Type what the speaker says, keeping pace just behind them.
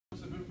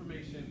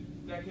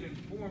that can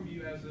inform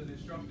you as an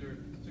instructor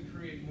to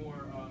create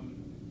more,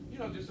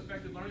 just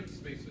effective learning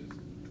spaces.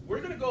 We're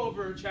going to go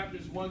over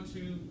chapters 1,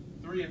 2,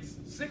 3, and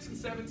 6 and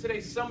 7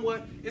 today.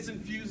 Somewhat it's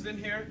infused in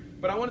here,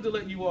 but I wanted to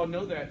let you all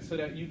know that so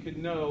that you could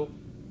know,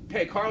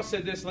 hey, Carl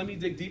said this, let me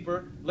dig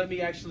deeper, let me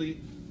actually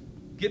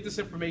get this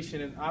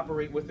information and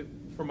operate with it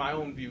from my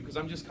own view, because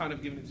I'm just kind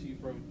of giving it to you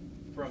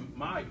from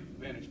my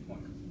vantage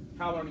point,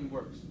 how learning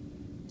works.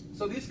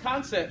 So these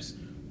concepts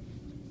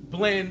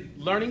blend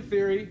learning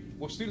theory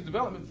with student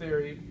development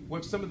theory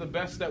with some of the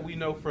best that we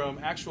know from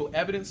actual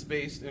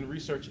evidence-based and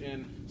research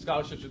in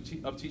scholarships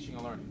of teaching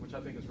and learning, which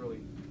I think is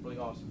really, really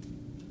awesome.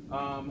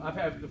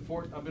 I've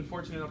been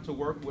fortunate enough to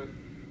work with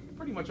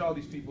pretty much all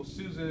these people,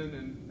 Susan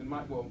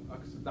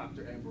and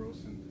Dr.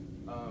 Ambrose and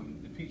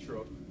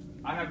DePietro.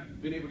 I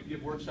have been able to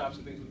give workshops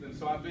and things with them,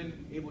 so I've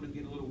been able to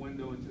get a little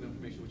window into the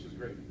information, which is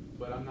great.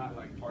 But I'm not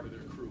like part of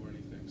their crew or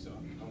anything, so I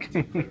won't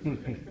take credit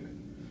for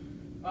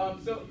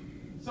that.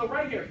 So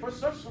right here,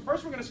 first we're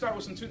going to start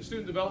with some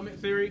student development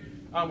theory.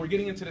 We're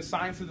getting into the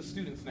science of the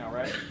students now,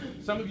 right?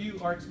 Some of you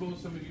are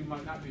exposed, some of you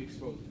might not be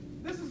exposed.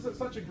 This is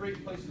such a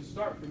great place to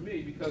start for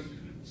me because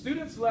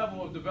students'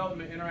 level of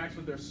development interacts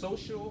with their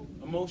social,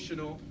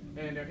 emotional,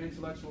 and their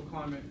intellectual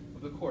climate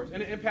of the course,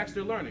 and it impacts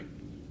their learning.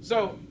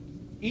 So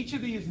each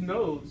of these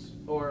nodes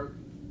or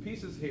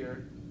pieces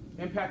here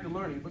impact the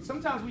learning, but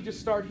sometimes we just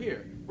start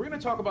here. We're going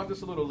to talk about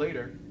this a little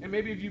later, and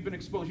maybe if you've been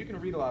exposed, you can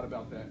read a lot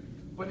about that.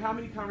 But how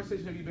many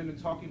conversations have you been in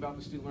talking about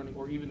the student learning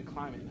or even the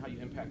climate and how you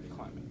impact the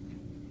climate?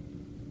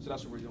 So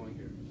that's what we're doing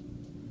here.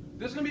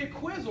 There's going to be a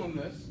quiz on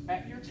this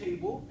at your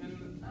table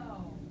in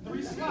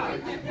 3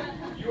 slides.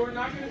 You are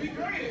not going to be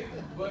graded,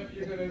 but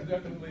you're going to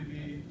definitely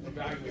be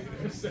evaluated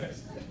and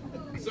assessed.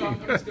 So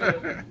I'm just going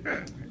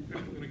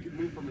to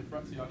move from in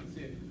front so y'all can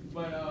see it.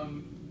 But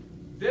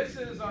this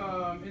is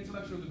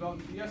intellectual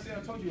development. Yes,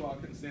 I told you all I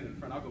couldn't stand in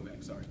front. I'll go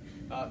back, sorry.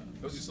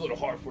 It was just a little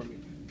hard for me.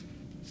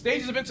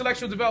 Stages of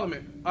intellectual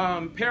development,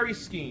 Perry's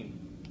scheme.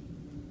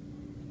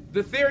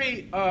 The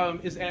theory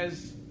is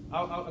as,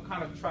 I'll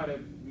kind of try to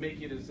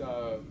make it as,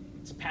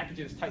 to package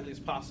it as tightly as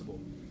possible.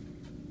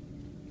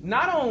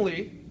 Not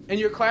only in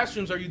your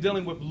classrooms are you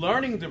dealing with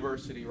learning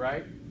diversity,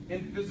 right?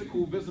 In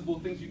physical, visible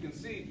things you can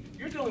see,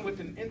 you're dealing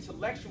with an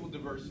intellectual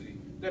diversity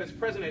that is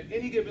present at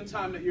any given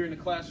time that you're in the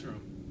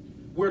classroom,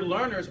 where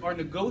learners are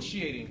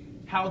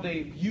negotiating how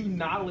they view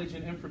knowledge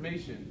and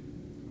information,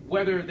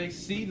 whether they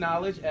see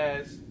knowledge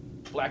as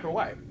black or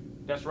white.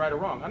 That's right or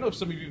wrong. I know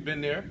some of you have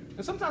been there,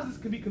 and sometimes this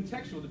can be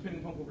contextual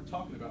depending on what we're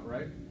talking about,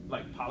 right?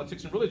 Like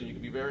politics and religion, you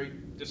can be very,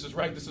 this is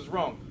right, this is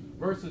wrong,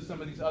 versus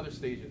some of these other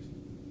stages.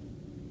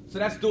 So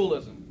that's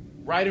dualism,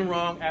 right and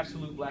wrong,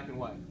 absolute black and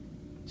white.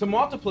 To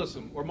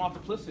multiplism or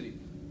multiplicity,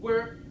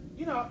 where,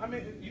 you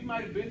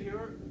might have been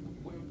here,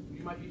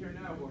 you might be here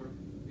now, or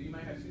you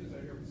might have students that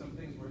are here with some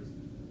things where it's,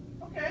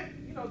 okay,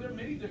 there are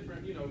many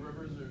different,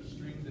 rivers or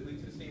streams that lead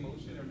to the same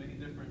ocean, or many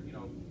different,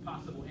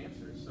 possible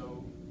answers.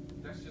 So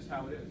that's just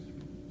how it is.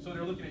 So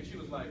they're looking at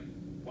you as like,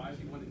 why is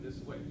he wanting this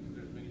way? Because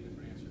there's many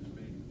different answers.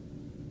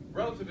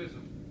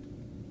 Relativism.